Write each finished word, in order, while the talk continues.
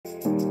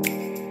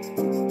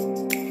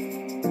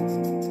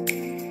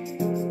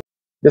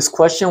This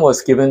question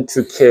was given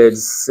to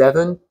kids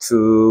 7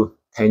 to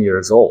 10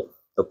 years old.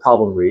 The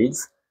problem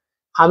reads,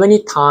 how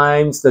many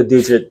times the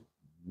digit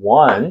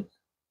 1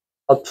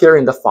 appear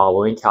in the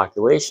following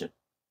calculation?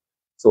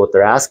 So what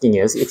they're asking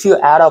is, if you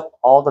add up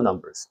all the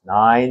numbers,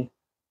 9,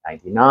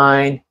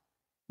 99,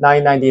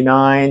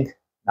 999,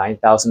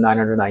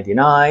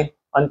 9,999,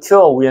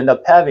 until we end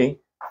up having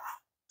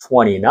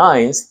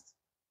 29s,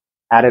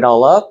 add it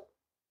all up,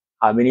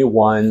 how many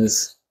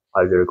ones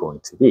are there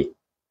going to be?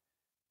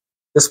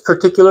 This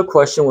particular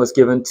question was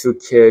given to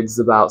kids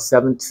about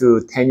 7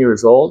 to 10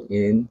 years old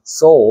in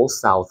Seoul,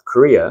 South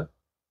Korea.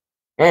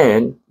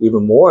 And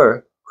even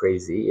more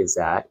crazy is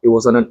that it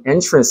was on an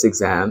entrance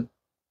exam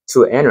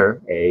to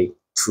enter a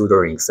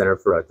tutoring center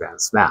for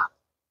advanced math.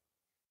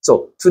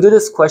 So to do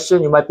this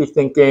question, you might be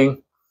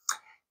thinking,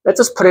 let's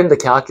just put it in the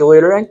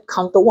calculator and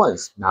count the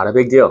ones. Not a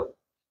big deal.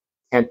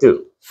 Can't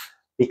do.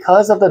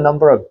 Because of the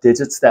number of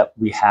digits that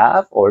we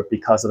have, or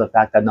because of the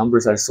fact that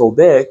numbers are so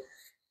big,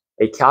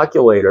 a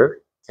calculator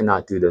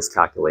cannot do this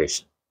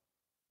calculation.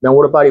 Now,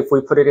 what about if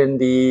we put it in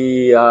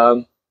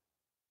the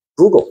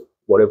Google?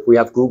 What if we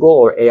have Google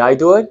or AI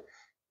do it?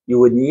 You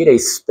would need a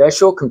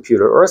special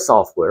computer or a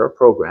software or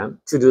program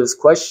to do this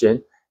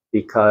question,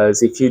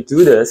 because if you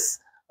do this,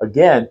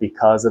 again,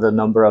 because of the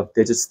number of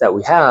digits that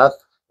we have,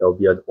 there'll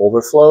be an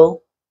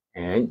overflow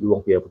and you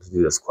won't be able to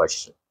do this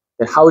question.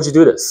 Then how would you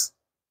do this?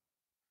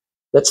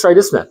 Let's try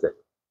this method.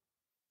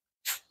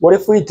 What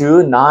if we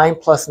do 9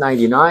 plus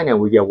 99 and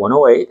we get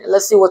 108? And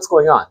let's see what's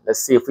going on. Let's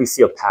see if we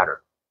see a pattern.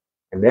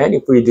 And then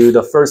if we do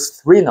the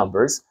first three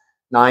numbers,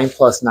 9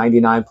 plus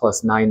 99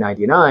 plus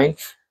 999,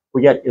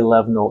 we get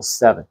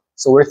 1107.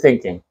 So we're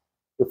thinking,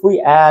 if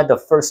we add the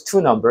first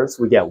two numbers,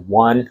 we get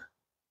 1,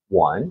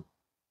 1,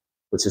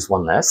 which is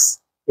one less.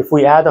 If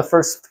we add the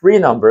first three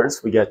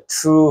numbers, we get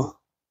 2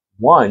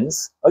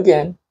 ones,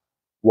 again,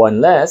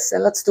 one less.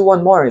 And let's do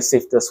one more and see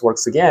if this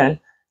works again.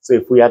 So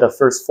if we add the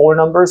first four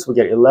numbers, we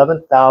get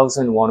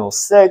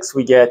 11,106.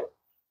 We get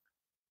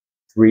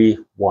 3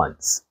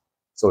 ones.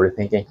 So we're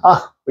thinking,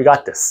 we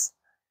got this.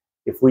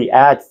 If we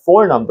add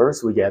four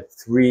numbers, we get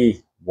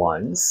 3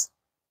 ones.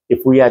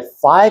 If we add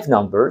 5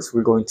 numbers,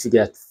 we're going to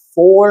get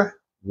 4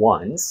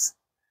 ones.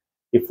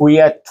 If we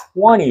add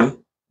 20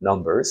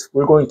 numbers,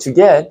 we're going to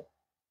get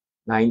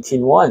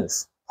 19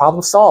 ones.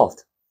 Problem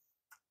solved.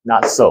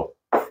 Not so.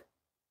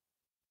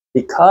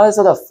 Because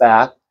of the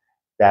fact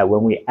that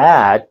when we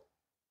add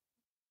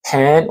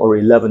 10 or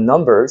 11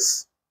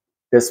 numbers,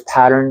 this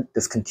pattern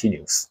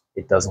discontinues.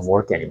 It doesn't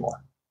work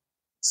anymore.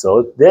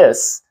 So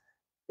this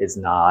is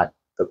not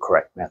the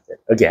correct method.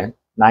 Again,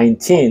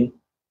 19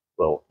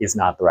 is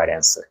not the right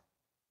answer.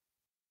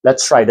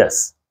 Let's try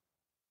this.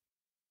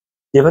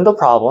 Given the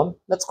problem,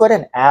 let's go ahead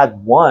and add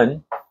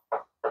 1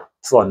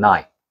 to a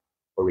 9,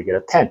 where we get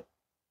a 10.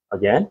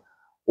 Again,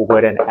 we'll go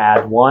ahead and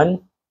add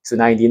 1 to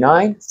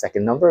 99,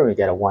 second number, and we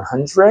get a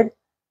 100.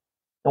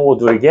 And we'll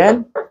do it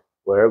again,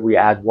 where we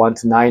add 1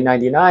 to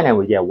 999 and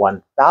we get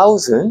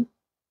 1,000.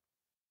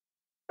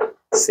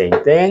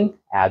 Same thing,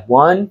 add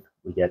 1,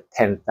 we get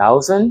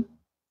 10,000,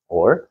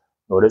 or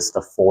notice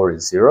the 4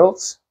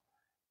 zeros.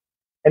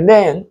 And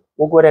then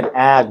we'll go ahead and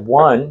add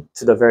 1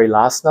 to the very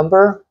last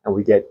number, and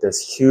we get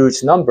this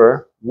huge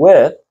number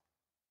with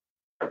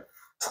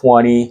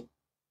 20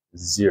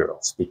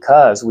 zeros,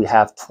 because we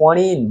have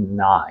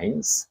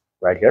 29s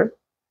right here.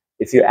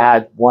 If you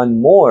add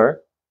one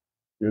more,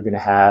 you're going to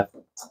have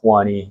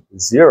 20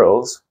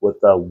 zeros with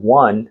a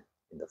 1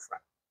 in the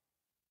front.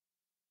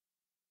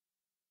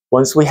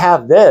 Once we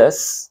have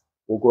this,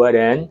 we'll go ahead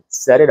and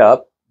set it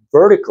up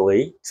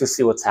vertically to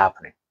see what's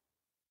happening.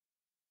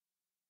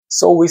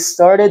 So we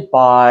started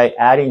by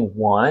adding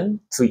 1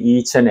 to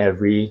each and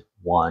every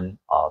one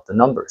of the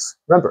numbers.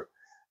 Remember,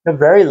 the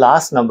very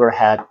last number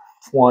had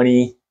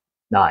 20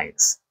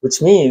 nines,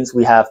 which means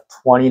we have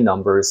 20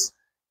 numbers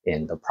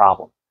in the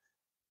problem.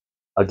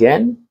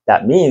 Again,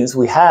 that means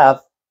we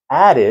have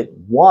added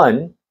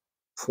 1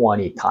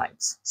 20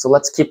 times. So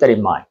let's keep that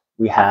in mind.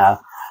 We have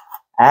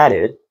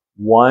added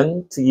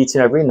 1 to each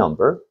and every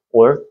number,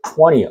 or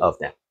 20 of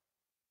them.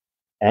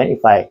 And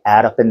if I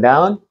add up and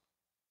down,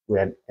 we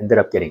ended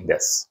up getting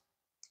this.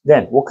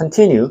 Then we'll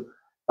continue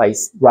by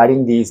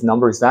writing these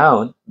numbers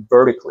down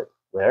vertically,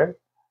 where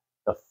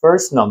the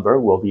first number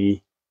will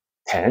be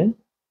 10,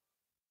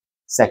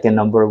 second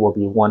number will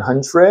be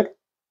 100,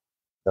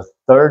 the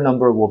third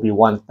number will be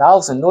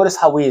 1,000. Notice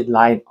how we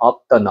line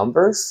up the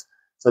numbers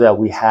so that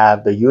we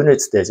have the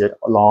units digit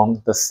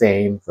along the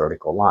same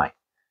vertical line.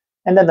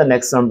 And then the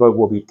next number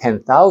will be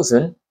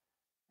 10,000,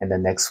 and the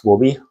next will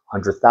be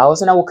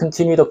 100,000. And we'll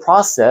continue the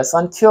process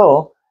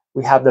until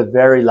we have the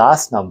very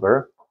last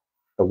number,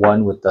 the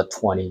one with the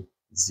 20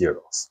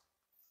 zeros.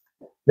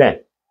 Then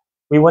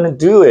what we want to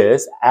do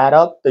is add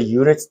up the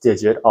units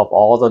digit of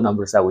all the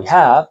numbers that we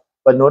have,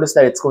 but notice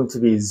that it's going to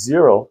be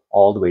 0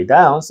 all the way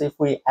down. So if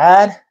we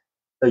add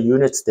the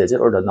units digit,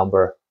 or the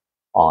number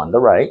on the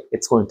right,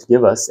 it's going to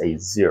give us a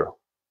 0.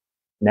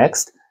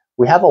 Next,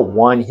 we have a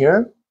 1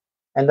 here,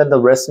 and then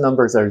the rest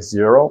numbers are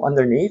 0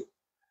 underneath.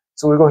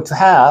 So we're going to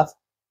have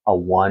a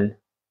 1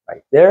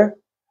 right there,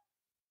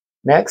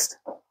 Next,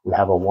 we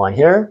have a 1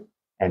 here.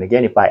 And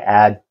again, if I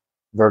add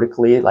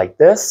vertically like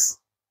this,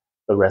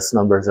 the rest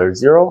numbers are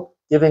 0,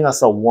 giving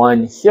us a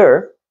 1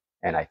 here.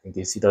 And I think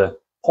you see the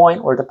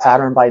point or the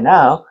pattern by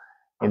now.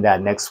 In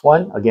that next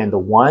one, again, the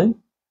 1,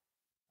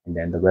 and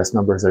then the rest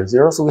numbers are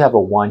 0. So we have a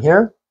 1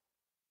 here.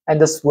 And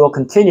this will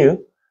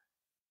continue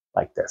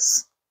like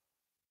this,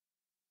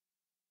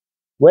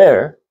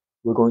 where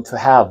we're going to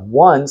have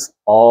 1s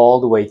all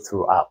the way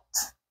throughout,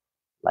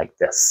 like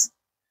this.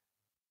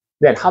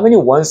 Then how many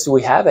 1s do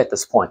we have at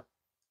this point?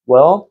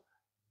 Well,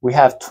 we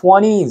have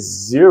 20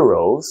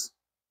 zeros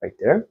right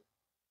there.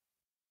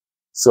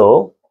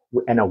 So,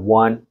 and a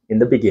 1 in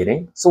the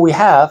beginning. So we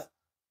have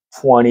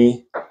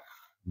 20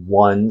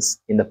 1s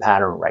in the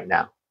pattern right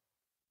now.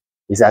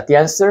 Is that the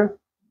answer?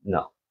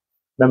 No.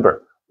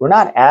 Remember, we're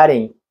not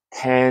adding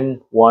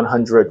 10,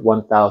 100,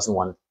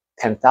 1,000,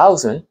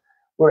 10,000.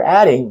 We're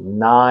adding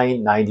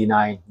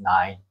 999,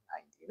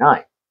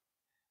 999.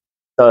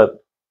 The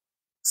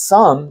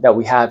sum that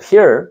we have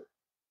here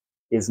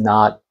is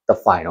not the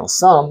final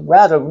sum.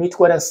 Rather, we need to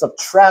go ahead and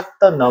subtract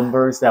the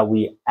numbers that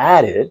we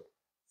added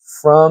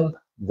from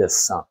this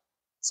sum.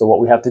 So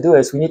what we have to do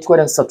is we need to go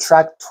ahead and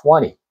subtract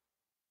 20.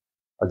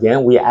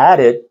 Again, we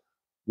added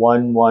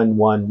 1, 1,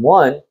 1,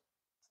 1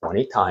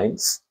 20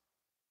 times.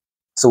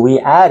 So we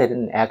added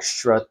an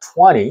extra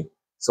 20.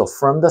 So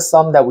from the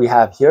sum that we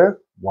have here,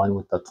 1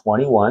 with the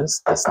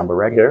 21s, this number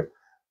right here,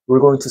 we're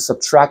going to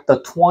subtract the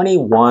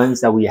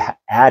 21s that we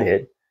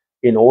added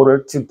in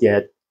order to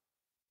get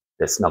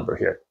this number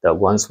here, the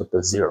ones with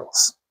the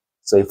zeros.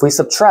 So if we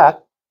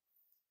subtract,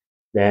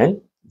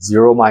 then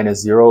 0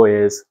 minus 0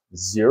 is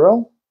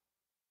 0.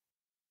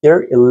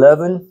 Here,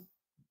 11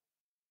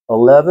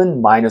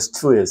 minus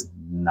 2 is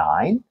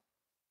 9.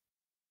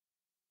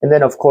 And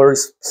then, of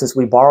course, since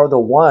we borrowed the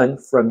 1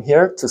 from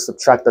here to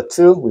subtract the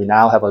 2, we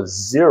now have a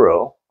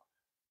 0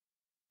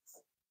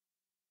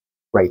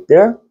 right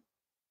there.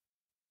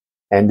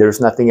 And there's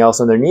nothing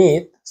else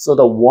underneath. So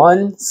the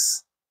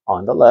 1s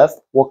on the left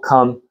will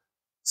come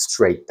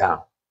straight down,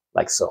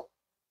 like so.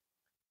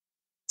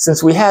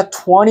 Since we had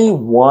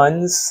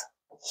 21s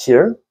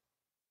here,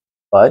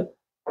 but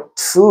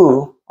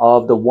 2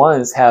 of the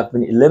 1s have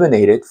been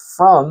eliminated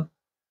from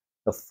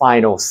the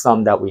final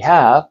sum that we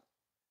have.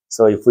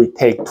 So if we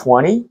take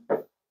 20,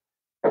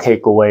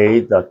 take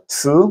away the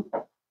 2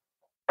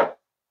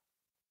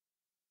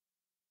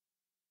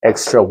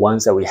 extra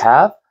 1s that we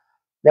have,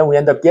 then we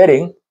end up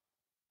getting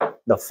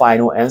the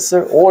final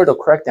answer or the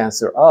correct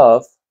answer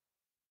of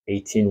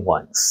 18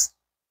 1s.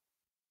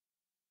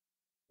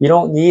 You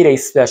don't need a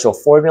special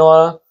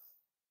formula.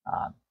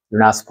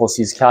 You're not supposed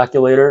to use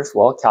calculators.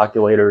 Well,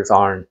 calculators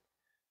aren't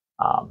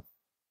going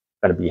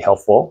to be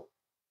helpful.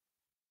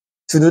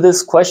 To do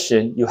this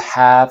question, you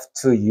have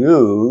to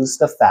use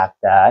the fact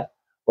that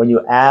when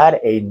you add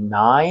a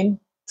 9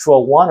 to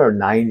a 1 or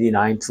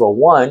 99 to a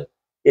 1,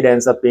 it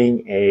ends up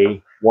being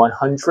a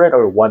 100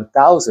 or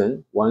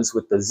 1,000 ones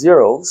with the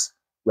zeros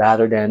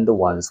rather than the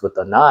ones with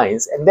the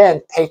 9s, and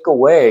then take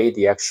away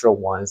the extra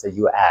ones that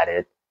you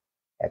added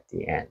at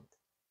the end.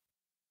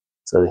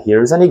 So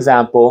here's an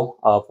example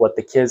of what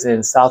the kids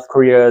in South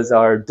Korea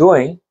are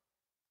doing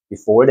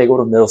before they go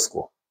to middle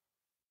school.